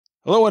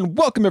Hello and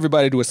welcome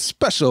everybody to a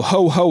special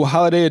ho-ho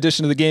holiday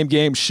edition of the game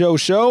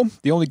ShowShow,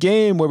 the only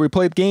game where we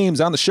play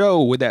games on the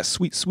show with that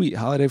sweet, sweet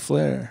holiday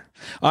flair.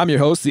 I'm your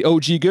host, the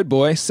OG good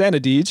boy, Santa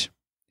Deej.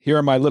 Here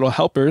are my little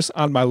helpers.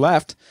 On my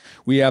left,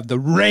 we have the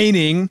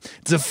reigning,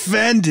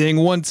 defending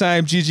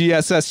one-time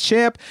GGSS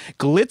champ,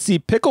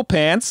 Glitzy Pickle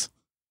Pants.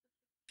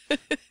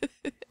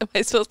 Am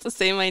I supposed to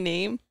say my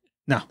name?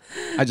 No,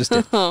 I just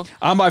did.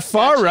 On my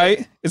far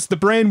right, it's the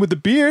brain with the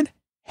beard,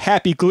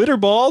 Happy Glitter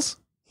Balls.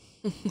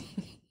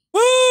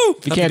 Woo!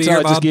 If you can't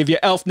tell, I just gave you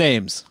elf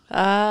names.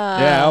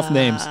 Yeah, elf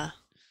names.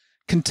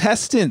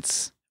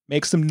 Contestants,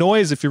 make some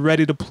noise if you're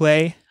ready to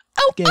play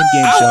game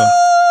show.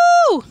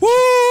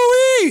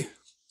 Woo-wee!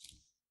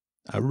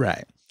 All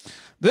right.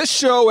 This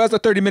show has a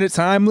 30-minute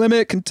time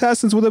limit.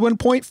 Contestants will have 1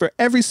 point for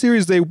every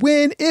series they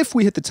win. If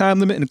we hit the time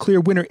limit and a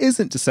clear winner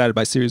isn't decided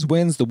by series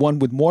wins, the one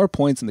with more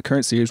points in the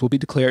current series will be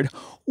declared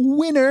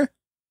winner.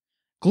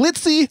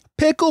 Glitzy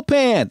Pickle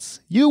Pants,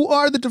 you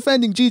are the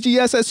defending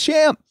GGSS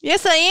champ.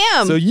 Yes, I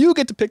am. So you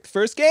get to pick the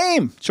first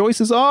game.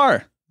 Choices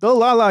are the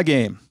La La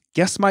Game,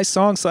 Guess My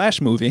Song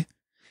 / Movie,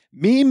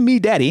 Meme Me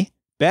Daddy,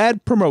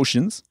 Bad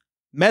Promotions,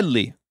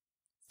 Medley,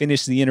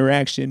 Finish the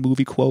Interaction,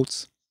 Movie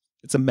Quotes.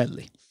 It's a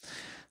medley.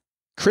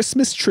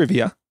 Christmas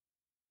Trivia,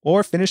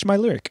 or Finish My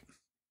Lyric.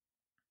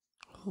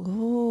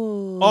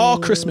 Ooh. All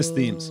Christmas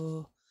themes.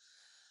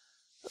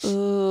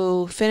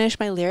 Ooh, finish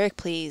my lyric,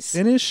 please.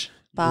 Finish?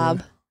 Bob.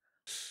 Yeah.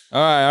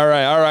 All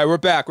right. We're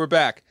back. All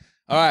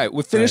right,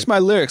 with Finish My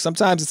Lyric,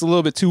 sometimes it's a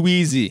little bit too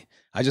easy.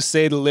 I just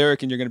say the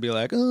lyric and you're going to be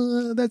like,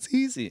 oh, that's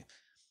easy.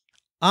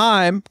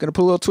 I'm going to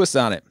put a little twist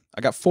on it.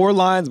 I got 4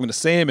 lines. I'm going to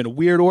say them in a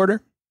weird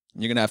order.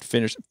 And you're going to have to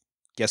finish.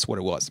 Guess what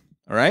it was.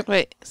 All right?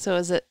 Wait,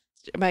 so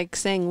am I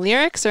saying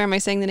lyrics or am I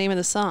saying the name of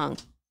the song?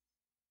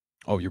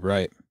 Oh, you're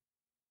right.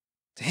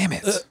 Damn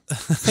it.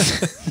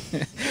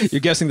 You're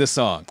guessing the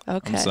song.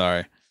 Okay. I'm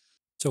sorry.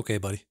 It's okay,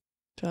 buddy.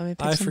 Do you want me to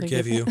pick I something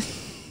forgive you.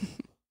 different?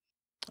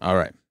 All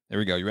right. There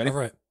we go. You ready? All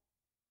right.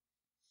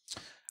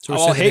 So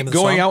I'll hate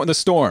going out in the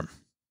storm.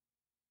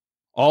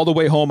 All the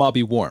way home, I'll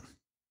be warm.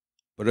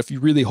 But if you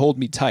really hold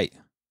me tight,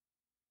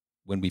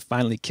 when we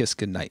finally kiss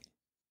goodnight.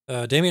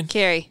 Damien?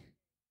 Carrie.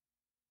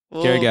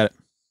 Carrie got it.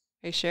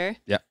 Are you sure?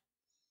 Yeah.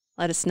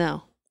 Let us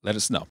know. Let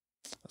us know.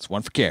 That's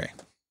one for Carrie.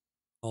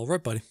 All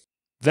right, buddy.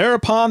 There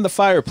upon the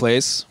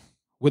fireplace,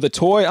 with a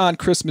toy on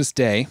Christmas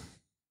Day,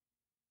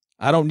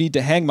 I don't need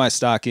to hang my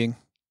stocking.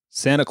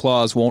 Santa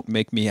Claus won't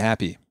make me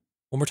happy.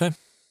 One more time.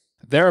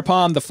 There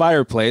upon the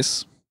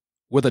fireplace,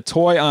 with a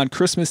toy on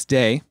Christmas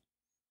Day,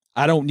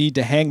 I don't need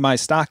to hang my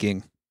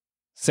stocking.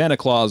 Santa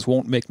Claus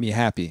won't make me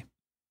happy.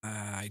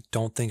 I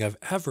don't think I've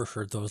ever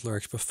heard those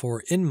lyrics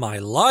before in my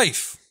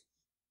life.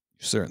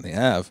 You certainly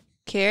have.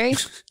 Carrie,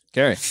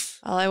 Carrie.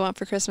 all I want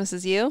for Christmas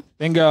is you.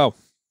 Bingo.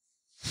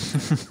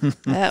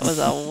 That was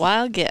a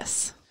wild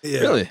guess. Yeah.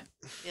 Really?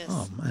 Yes.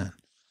 Oh, man.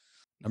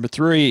 Number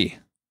 3.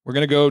 We're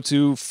going to go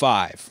to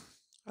 5.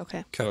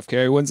 Okay. So if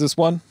Carrie wins this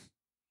one,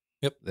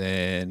 yep,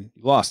 then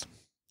you lost.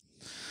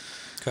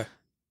 Okay.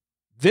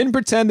 Then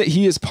pretend that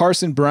he is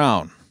Parson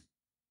Brown.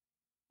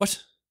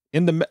 What?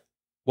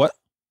 What?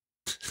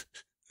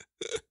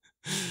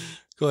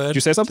 Go ahead. Did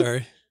you say something?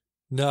 Sorry.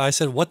 No, I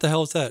said, what the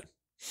hell is that?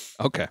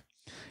 Okay.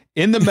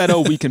 In the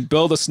meadow, we can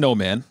build a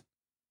snowman.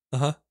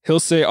 Uh-huh. He'll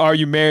say, are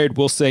you married?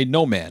 We'll say,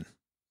 no, man.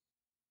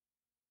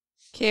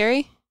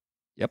 Carrie?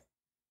 Yep.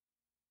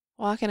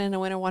 Walking in a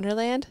winter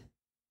wonderland?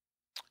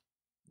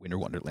 Winter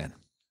Wonderland.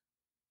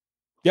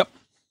 Yep.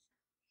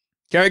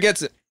 Carrie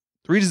gets it.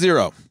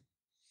 3-0.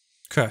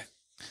 Okay.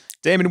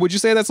 Damon, would you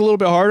say that's a little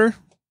bit harder?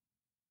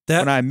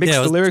 When I mix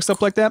the lyrics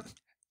up like that?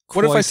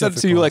 What if I said it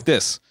to you like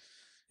this?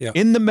 Yeah.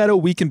 In the meadow,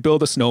 we can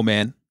build a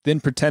snowman, then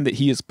pretend that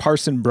he is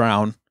Parson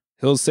Brown.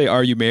 He'll say,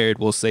 are you married?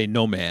 We'll say,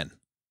 no, man.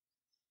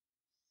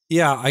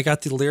 Yeah, I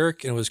got the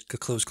lyric and it was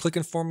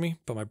clicking for me,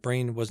 but my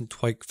brain wasn't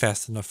quite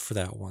fast enough for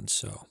that one.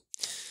 So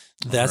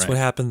that's what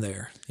happened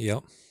there.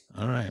 Yep.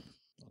 All right.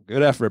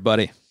 Good effort,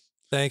 buddy.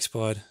 Thanks,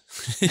 bud.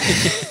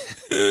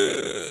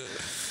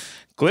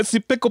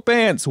 Glitzy Pickle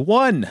Pants,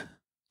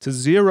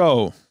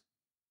 1-0.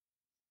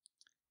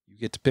 You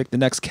get to pick the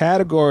next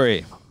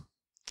category.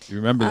 You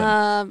remember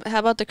them? How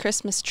about the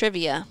Christmas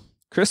trivia?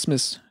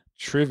 Christmas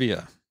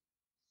trivia.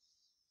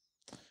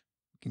 I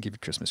can give you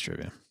Christmas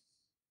trivia.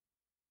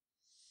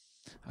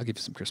 I'll give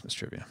you some Christmas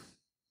trivia.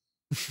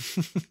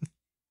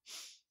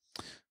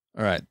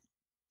 All right.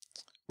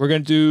 We're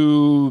going to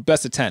do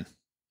best of 10.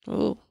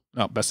 Ooh.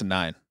 No, best of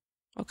 9.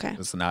 Okay.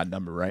 That's an odd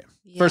number, right?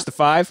 Yep. First to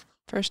 5.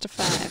 First to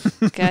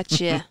 5.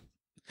 Gotcha.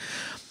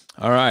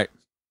 All right.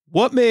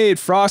 What made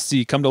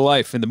Frosty come to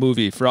life in the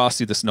movie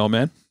Frosty the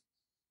Snowman?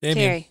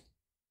 Damien.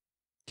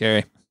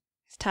 Carrie.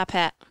 His top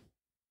hat.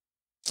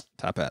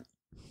 Top hat.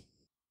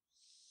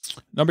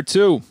 Number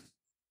 2.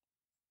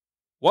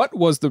 What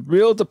was the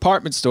real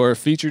department store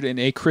featured in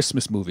a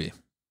Christmas movie?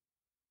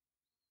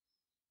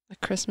 A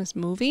Christmas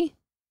movie?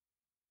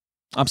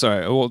 I'm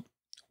sorry. Well,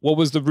 what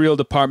was the real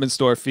department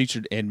store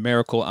featured in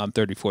Miracle on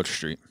 34th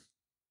Street?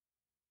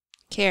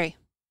 Carrie.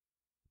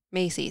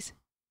 Macy's.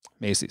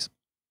 Macy's.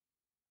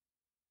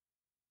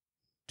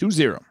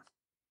 2-0.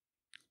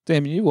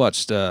 Damien, you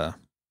watched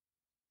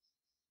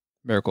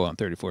Miracle on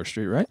 34th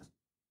Street, right?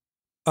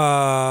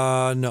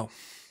 No.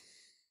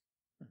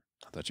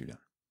 I thought you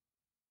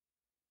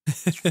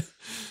did.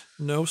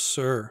 No,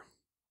 sir.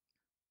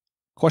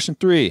 Question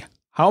 3.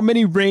 How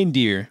many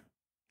reindeer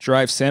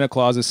drive Santa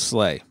Claus's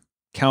sleigh?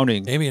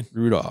 Counting Damien.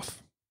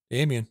 Rudolph.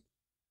 Damien.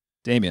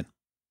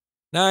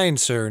 9,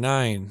 sir.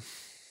 9.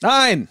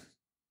 9!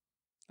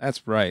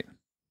 That's right.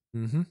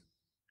 Mm-hmm.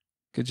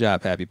 Good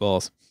job, Happy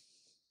Balls.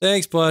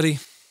 Thanks, buddy.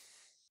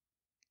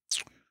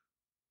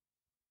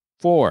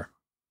 4.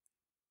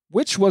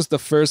 Which was the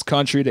first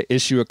country to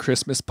issue a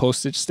Christmas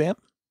postage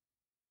stamp?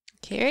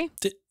 Carrie?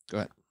 Go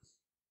ahead.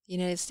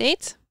 United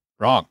States?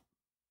 Wrong.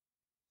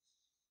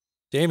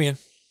 Damien.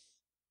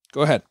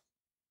 Go ahead.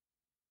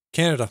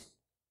 Canada.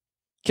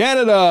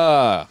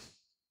 Canada!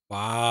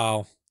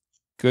 Wow.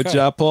 Good Okay.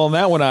 job pulling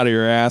that one out of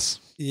your ass.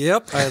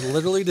 Yep, I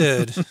literally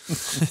did.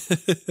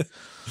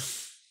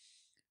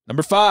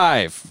 Number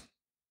 5.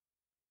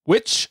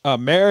 Which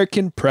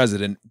American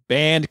president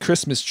banned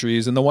Christmas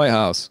trees in the White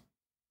House?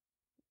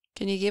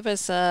 Can you give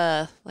us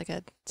like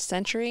a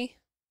century?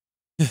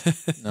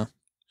 No.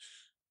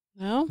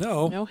 No?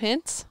 No. No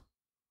hints?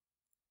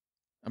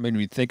 I mean,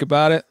 when you think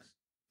about it,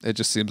 it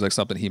just seems like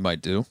something he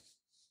might do.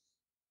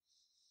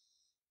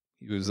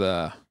 He was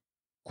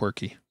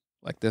quirky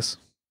like this.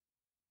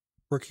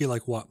 Quirky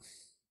like what?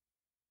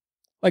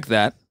 Like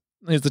that.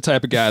 He's the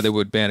type of guy that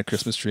would ban a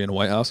Christmas tree in the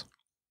White House.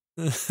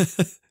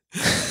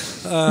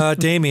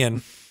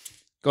 Damien.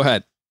 Go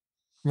ahead.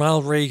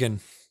 Ronald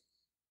Reagan.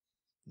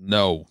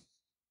 No.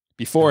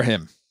 Before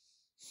him.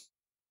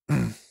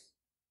 Can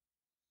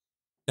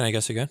I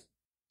guess again?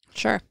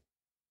 Sure.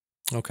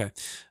 Okay.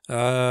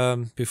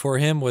 Before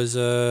him was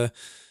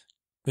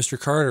Mr.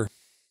 Carter.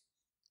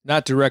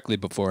 Not directly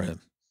before him.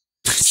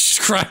 Jesus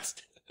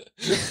Christ.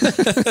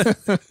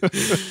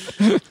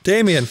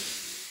 Damien.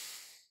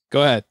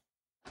 Go ahead.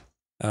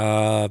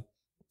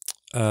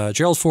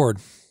 Gerald Ford.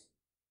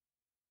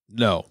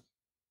 No.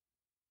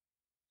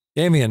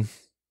 Damien.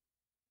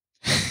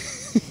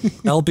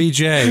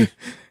 LBJ.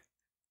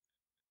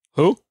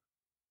 Who?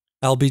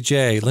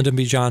 LBJ. Lyndon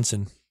B.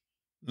 Johnson.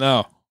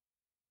 No.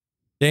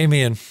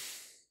 Damien.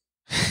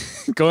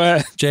 Go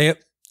ahead.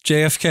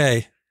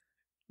 JFK.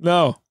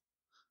 No.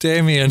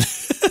 Damien.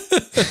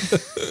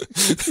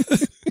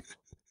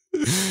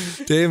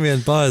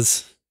 Damien.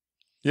 Buzz.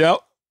 Yep.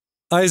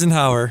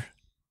 Eisenhower.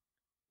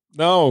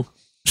 No.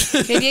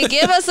 Can you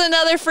give us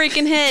another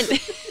freaking hint?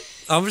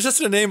 I was just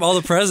going to name all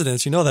the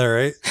presidents. You know that,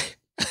 right?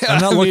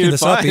 I'm not looking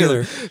this up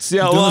either. See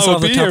how I'm doing long this we'll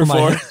off the be top here of my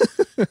for. head.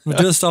 I'm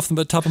doing this off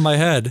the top of my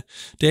head.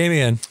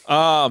 Damien.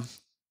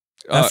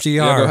 FDR.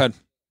 Yeah, go ahead.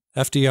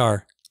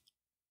 FDR.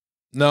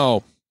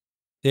 No.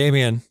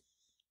 Damien.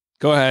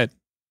 Go ahead.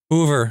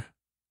 Hoover.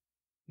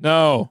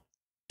 No.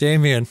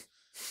 Damien.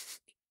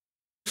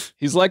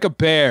 He's like a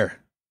bear.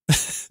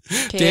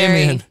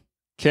 Damien.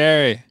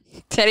 Carrie.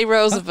 Teddy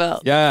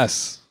Roosevelt.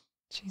 Yes.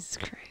 Jesus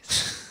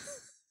Christ.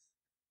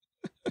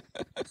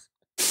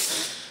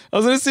 I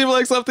was going to seem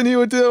like something he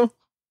would do.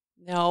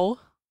 No.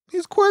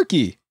 He's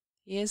quirky.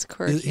 He is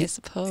quirky, I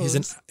suppose.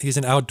 He's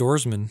an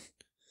outdoorsman.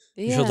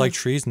 Yeah. You should like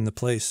trees in the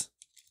place.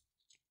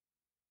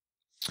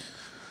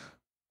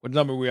 What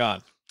number are we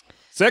on?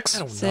 6? I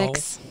don't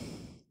 6.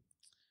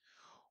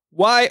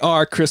 Why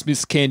are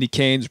Christmas candy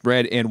canes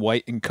red and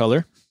white in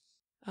color?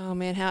 Oh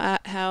man,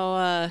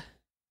 how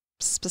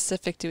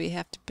specific do we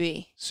have to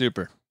be?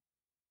 Super.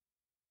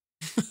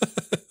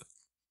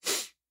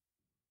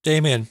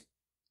 Damien.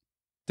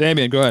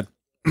 Damien, go ahead.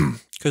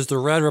 Because the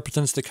red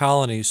represents the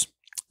colonies.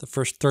 The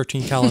first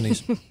 13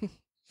 colonies.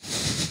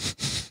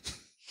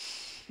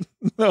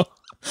 No.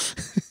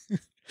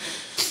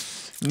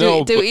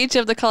 No. Do each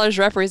of the colors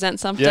represent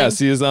something? Yes,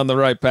 he is on the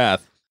right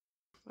path.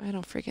 I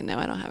don't freaking know.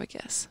 I don't have a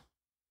guess.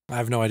 I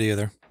have no idea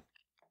either.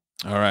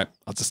 All right,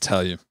 I'll just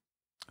tell you.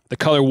 The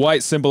color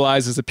white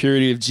symbolizes the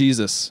purity of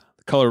Jesus.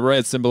 The color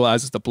red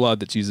symbolizes the blood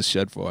that Jesus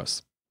shed for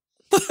us.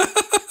 Thinking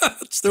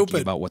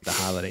Stupid. about what the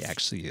holiday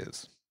actually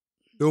is.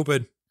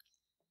 Stupid.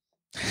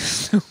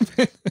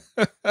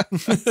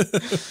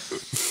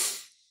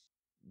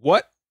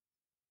 What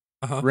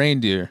Uh-huh.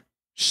 reindeer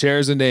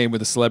shares a name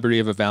with a celebrity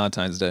of a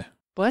Valentine's Day?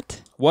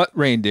 What? What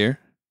reindeer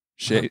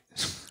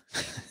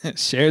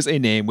shares a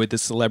name with the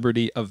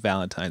celebrity of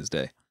Valentine's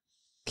Day?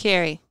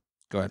 Carrie.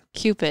 Go ahead.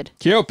 Cupid.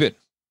 Cupid.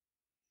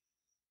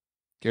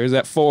 Gary's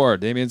at 4.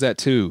 Damien's at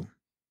 2.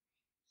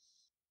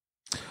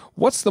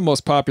 What's the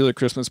most popular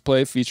Christmas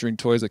play featuring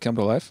toys that come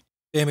to life?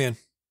 Damien.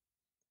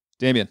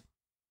 Damien.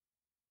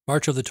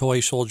 March of the Toy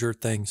Soldier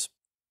Things.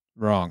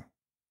 Wrong.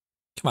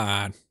 Come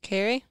on.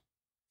 Carrie.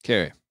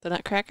 Carrie. The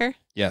Nutcracker.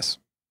 Yes.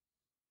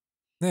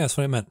 Yeah, that's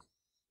what I meant.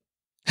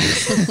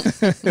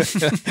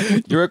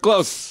 You were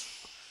close.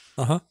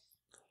 Uh-huh.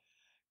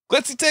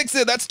 Glitzy takes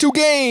it. That's 2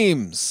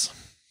 games.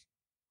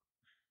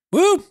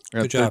 Woo!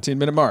 We're at Good job.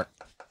 13-minute mark.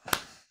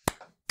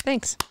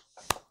 Thanks.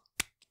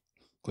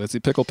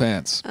 Glitzy Pickle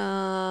Pants.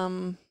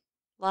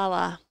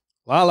 Lala.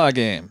 La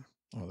game.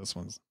 Oh, this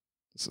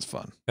is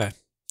fun.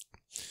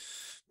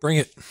 Bring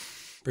it.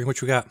 Bring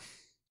what you got.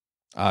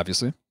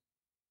 Obviously.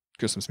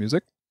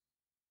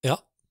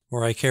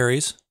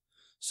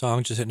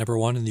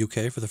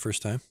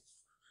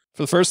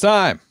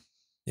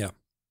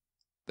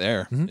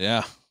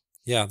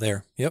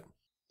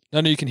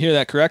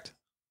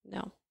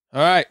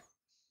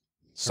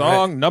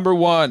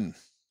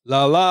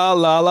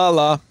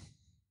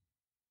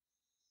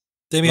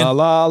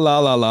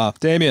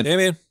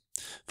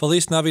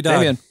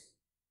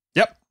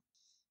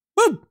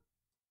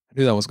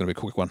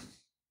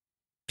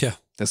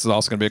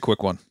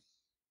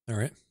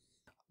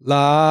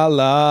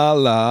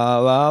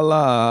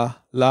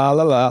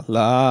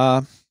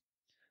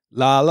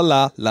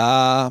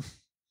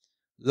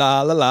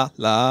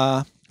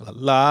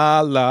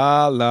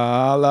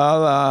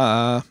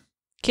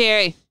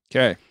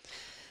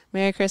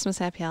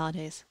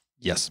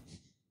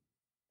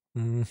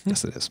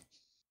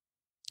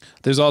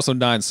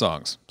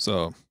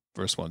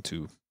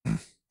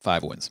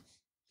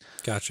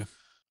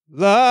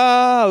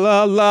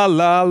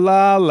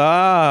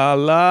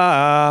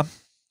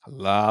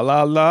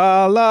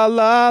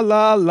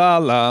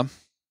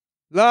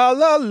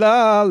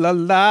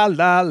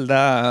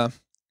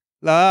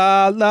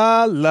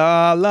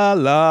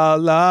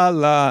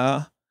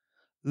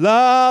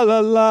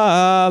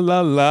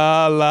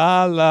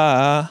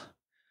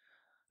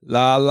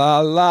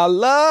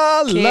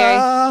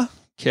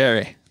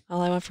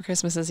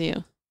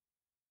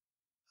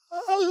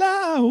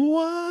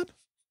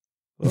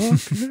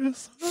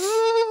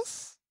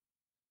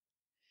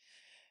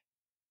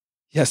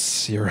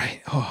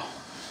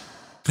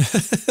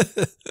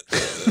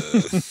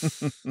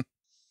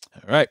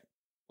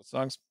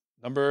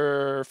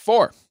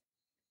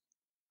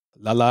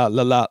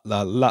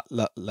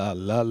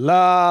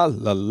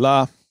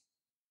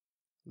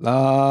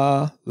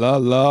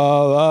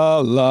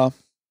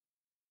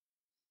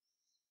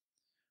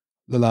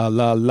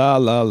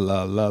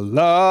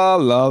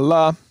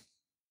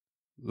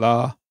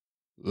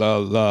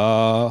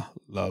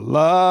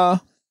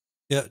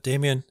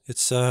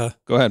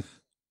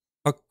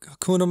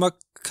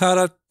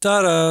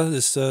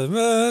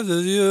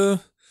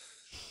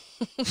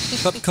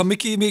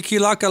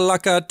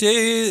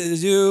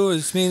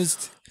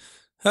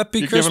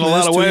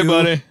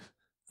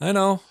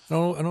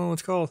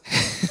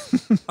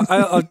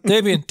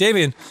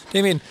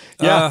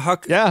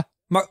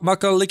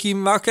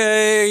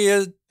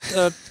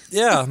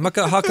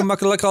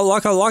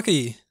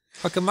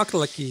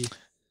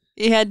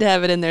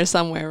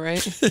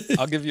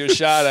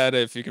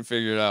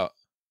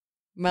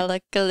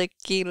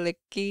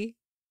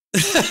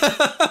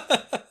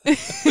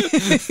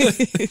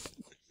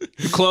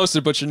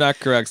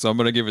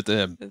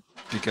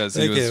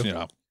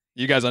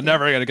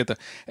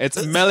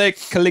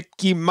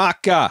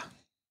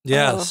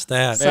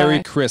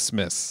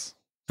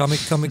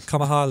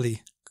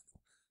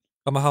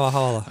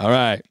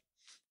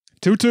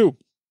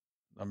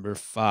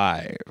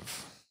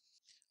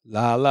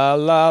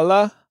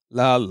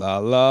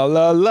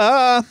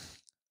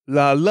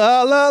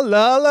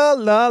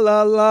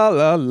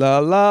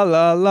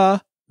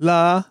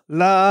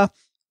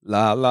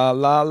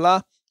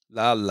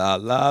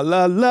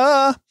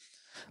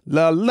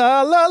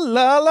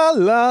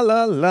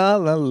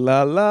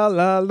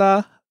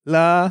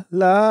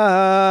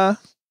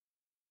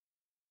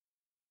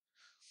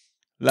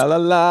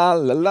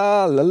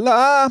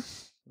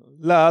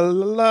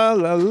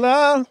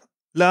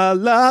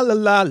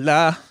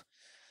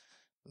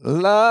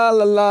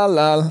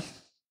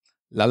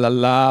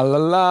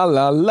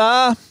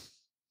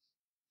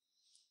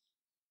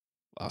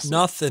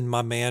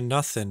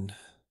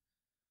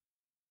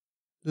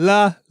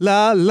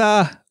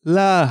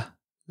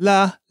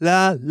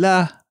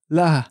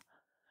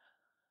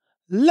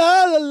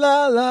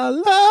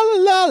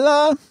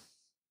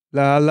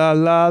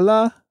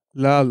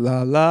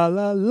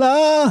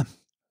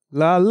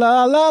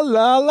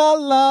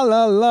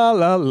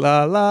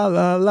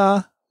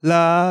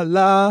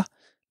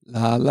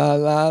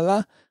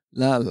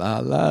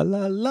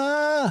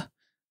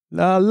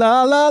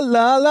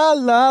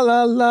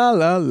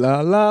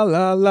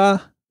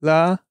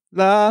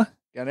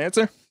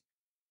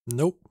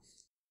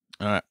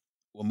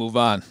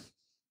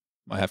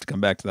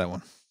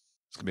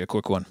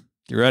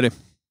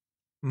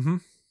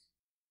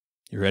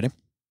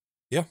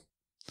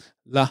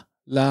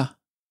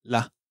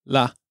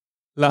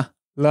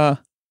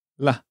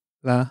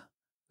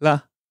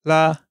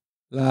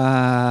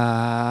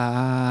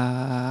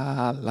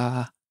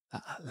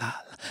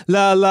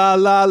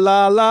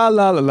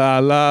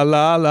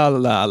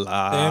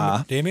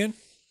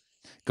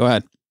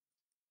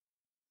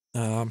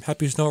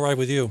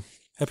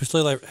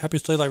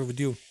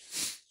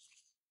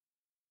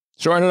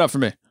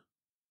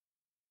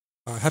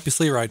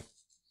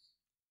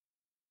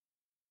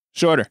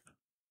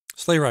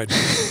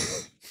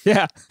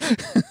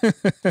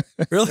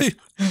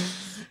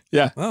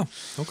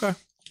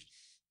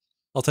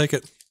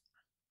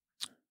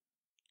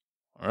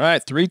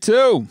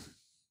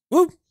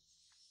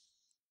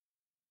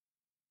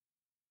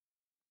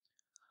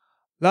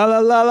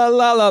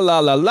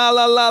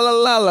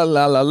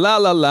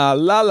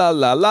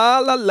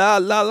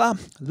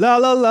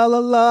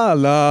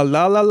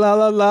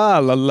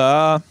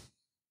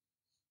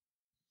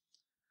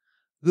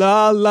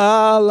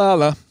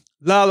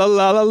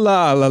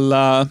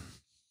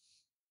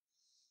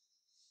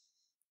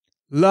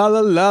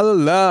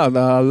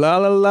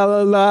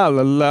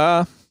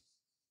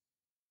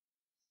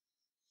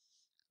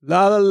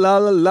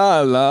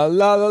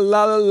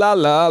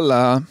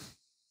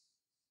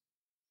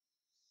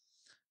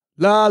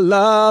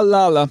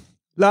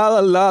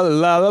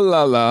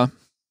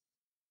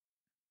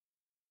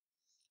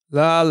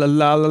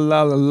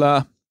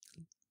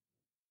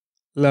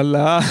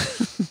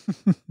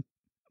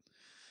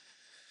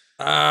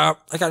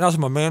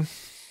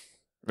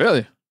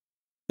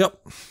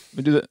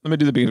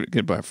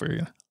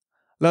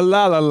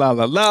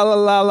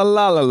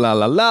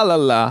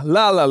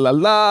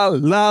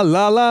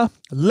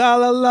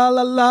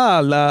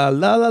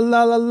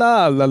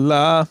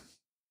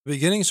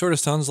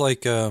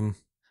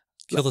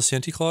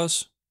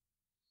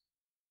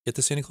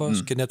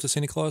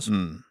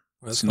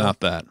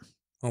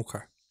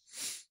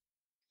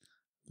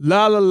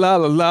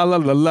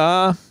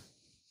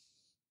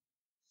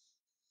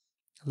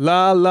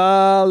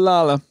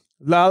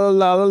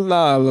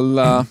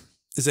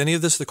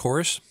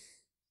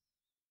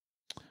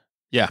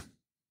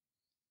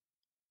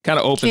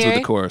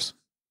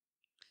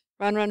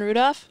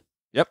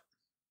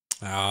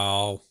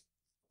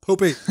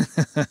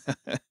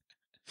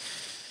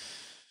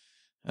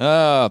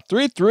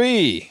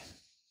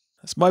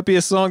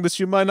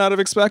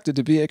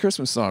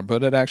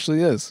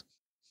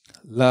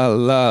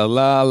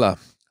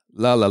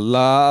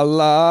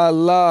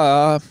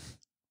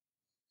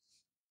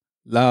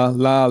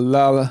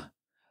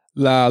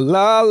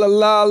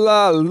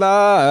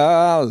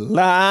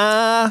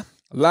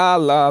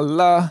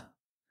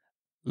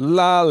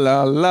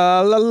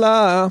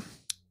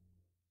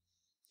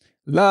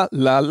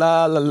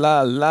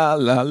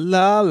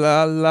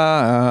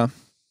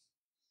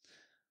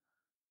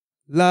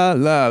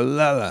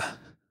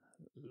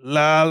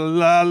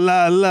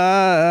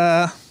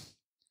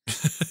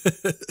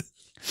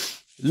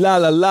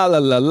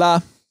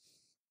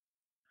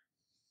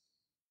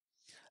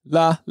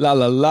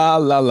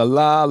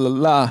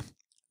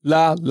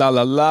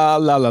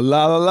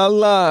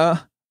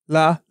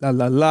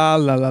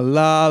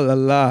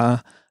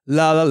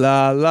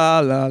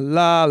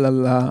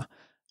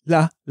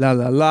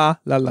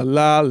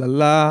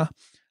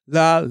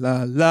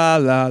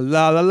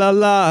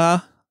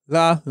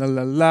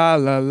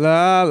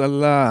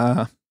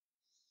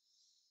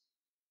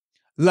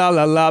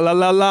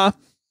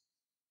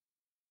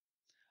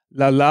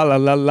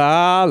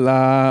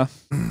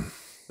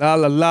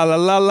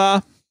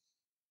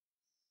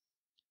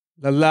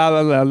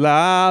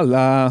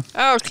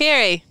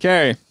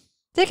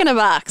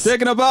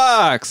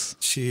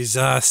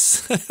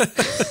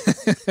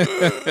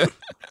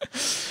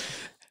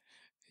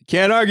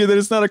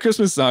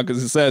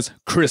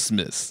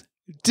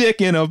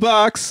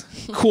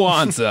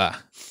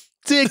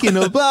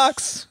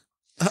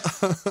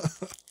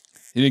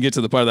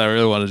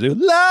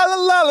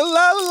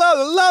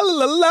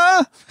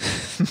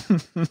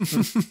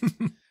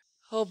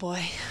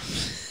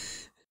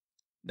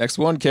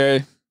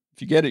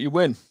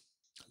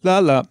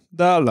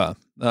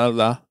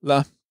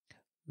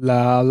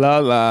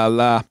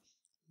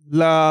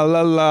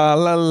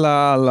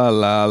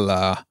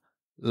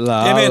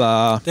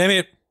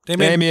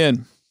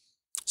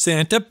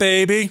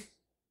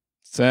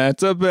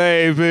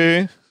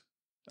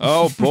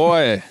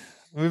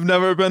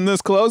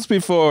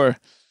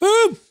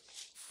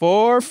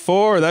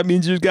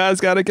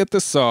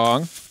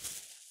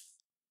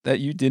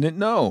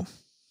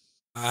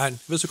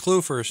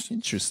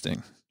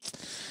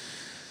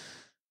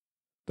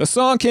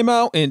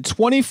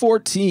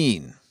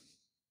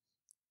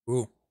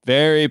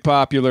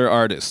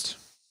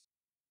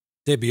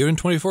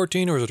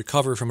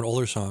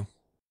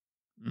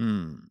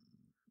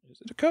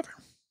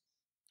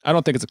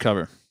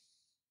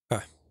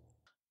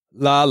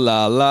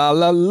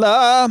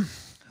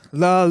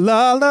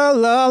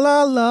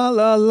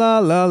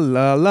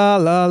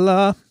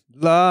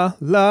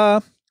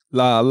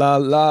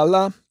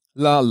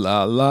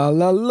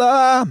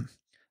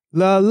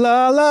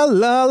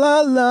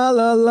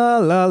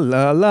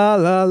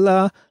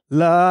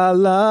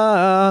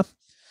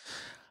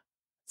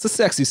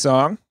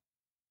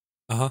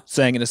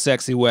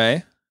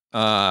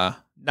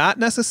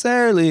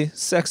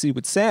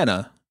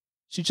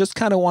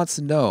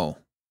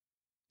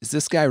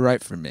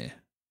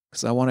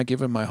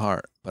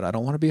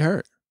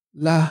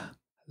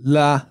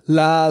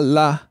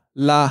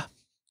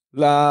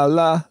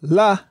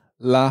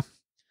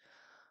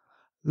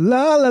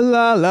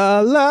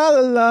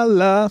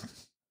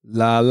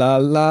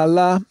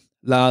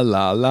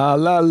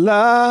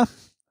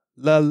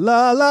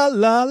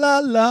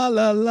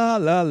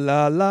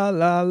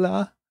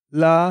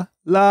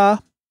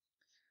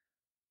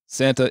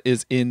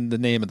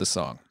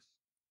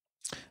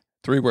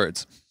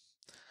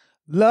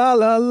 La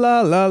la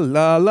la la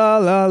la la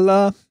la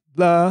la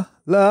la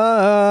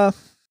la. I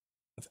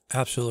have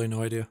absolutely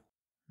no idea.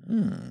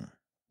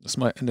 This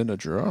might end in a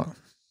draw. I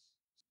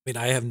mean,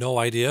 I have no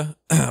idea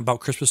about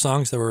Christmas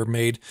songs that were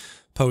made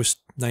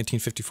post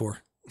 1954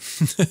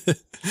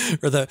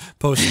 or the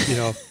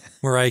post,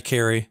 Mariah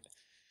Carey.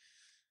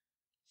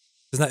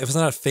 If it's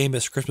not a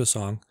famous Christmas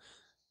song,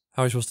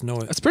 how are you supposed to know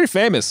it? It's pretty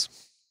famous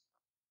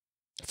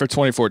for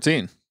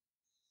 2014.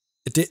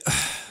 It did.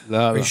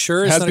 Are you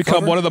sure it's has not a become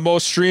cover? one of the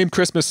most streamed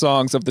Christmas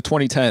songs of the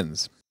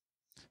 2010s.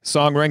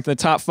 Song ranked in the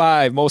top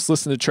 5 most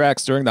listened to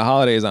tracks during the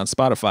holidays on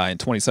Spotify in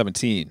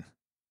 2017.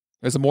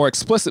 There's a more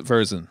explicit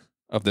version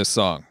of this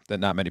song that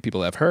not many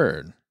people have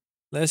heard.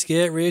 Let's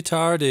get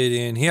retarded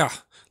in here.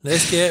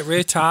 Let's get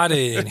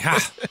retarded in here.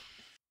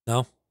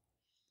 No?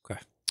 Okay.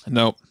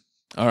 Nope.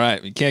 All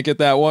right. You can't get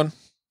that one.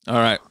 All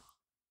right.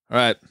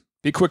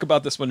 Be quick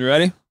about this one. You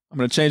ready? I'm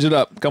going to change it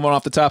up. Coming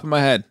off the top of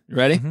my head. You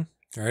ready?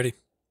 Mm-hmm. Ready.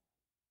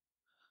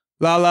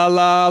 La la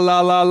la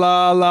la la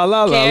la la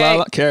la la la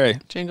la. Carrie.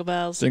 Jingle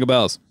bells. Jingle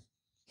bells.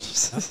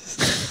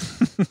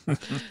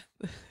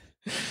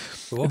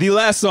 Cool. The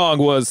last song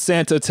was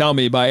Santa Tell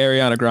Me by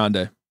Ariana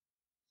Grande.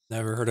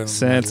 Never heard of him.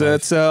 Santa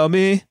Tell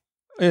Me,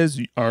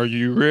 are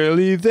you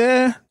really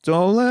there?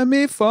 Don't let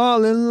me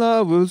fall in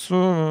love with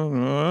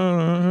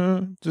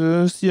someone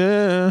just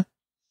yet.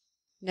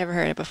 Never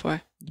heard it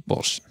before.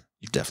 Bullshit.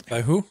 You definitely.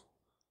 By who?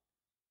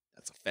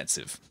 That's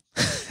offensive.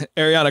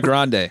 Ariana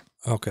Grande.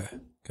 Okay.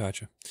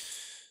 Gotcha.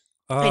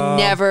 I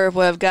never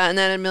would have gotten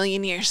that in a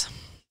million years.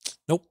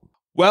 Nope.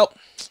 Well,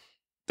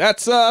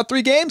 that's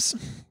 3 games.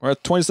 We're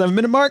at the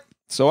 27-minute mark.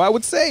 So I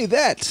would say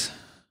that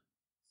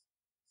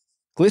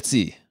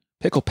Glitzy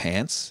Pickle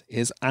Pants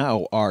is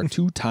our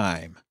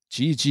 2-time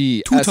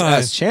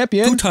GGSS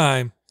champion.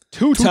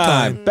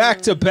 2-time.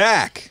 Back to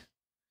back.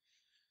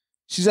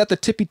 She's at the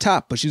tippy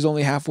top, but she's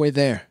only halfway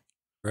there.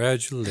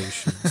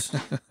 Congratulations.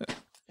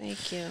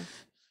 Thank you.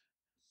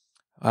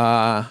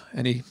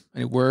 Any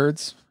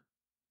words?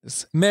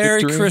 This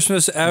Merry victory?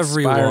 Christmas,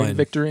 everyone. Inspiring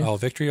victory. Oh,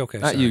 victory? Okay.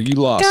 Not sorry. you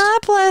lost.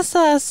 God bless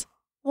us,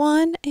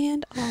 one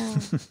and all.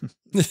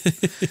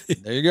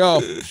 There you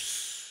go.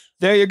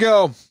 There you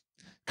go.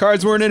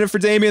 Cards weren't in it for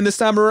Damien this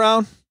time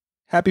around.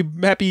 Happy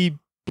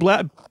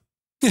black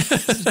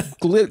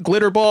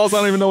glitter balls. I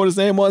don't even know what his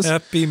name was.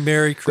 Happy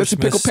Merry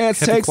Christmas. Pickle Pants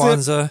Happy takes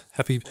Kwanzaa.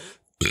 Happy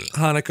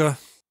Hanukkah.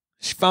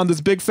 She found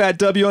this big fat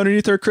W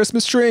underneath her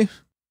Christmas tree.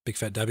 Big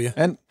fat W.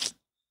 And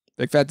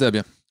big fat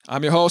W.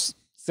 I'm your host,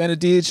 Santa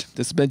Deej.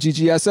 This has been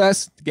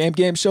GGSS, the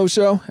Game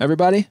Show.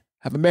 Everybody,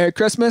 have a Merry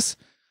Christmas.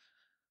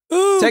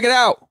 Ooh. Take it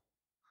out.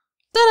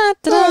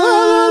 Da-da-da-da. La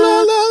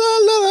la la la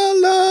la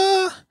la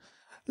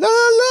la la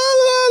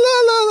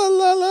la la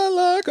la la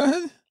la. Go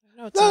ahead.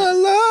 No, it's La not.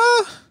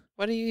 la.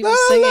 What are you even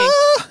singing?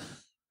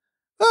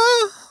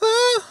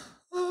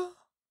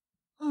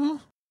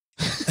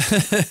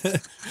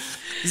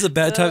 This is a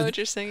bad I don't know time. what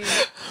you're singing.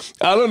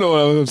 I don't know what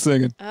I'm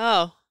singing.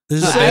 Oh.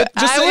 This is Just a say bad, it.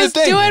 Just say I your was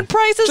thing. doing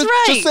Price is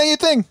Right. Just say your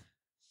thing.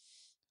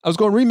 I was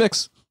going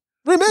remix.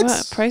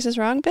 What? Price is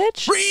Wrong,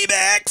 bitch?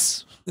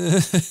 Remix.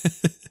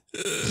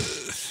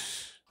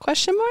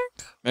 Question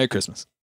mark? Merry Christmas.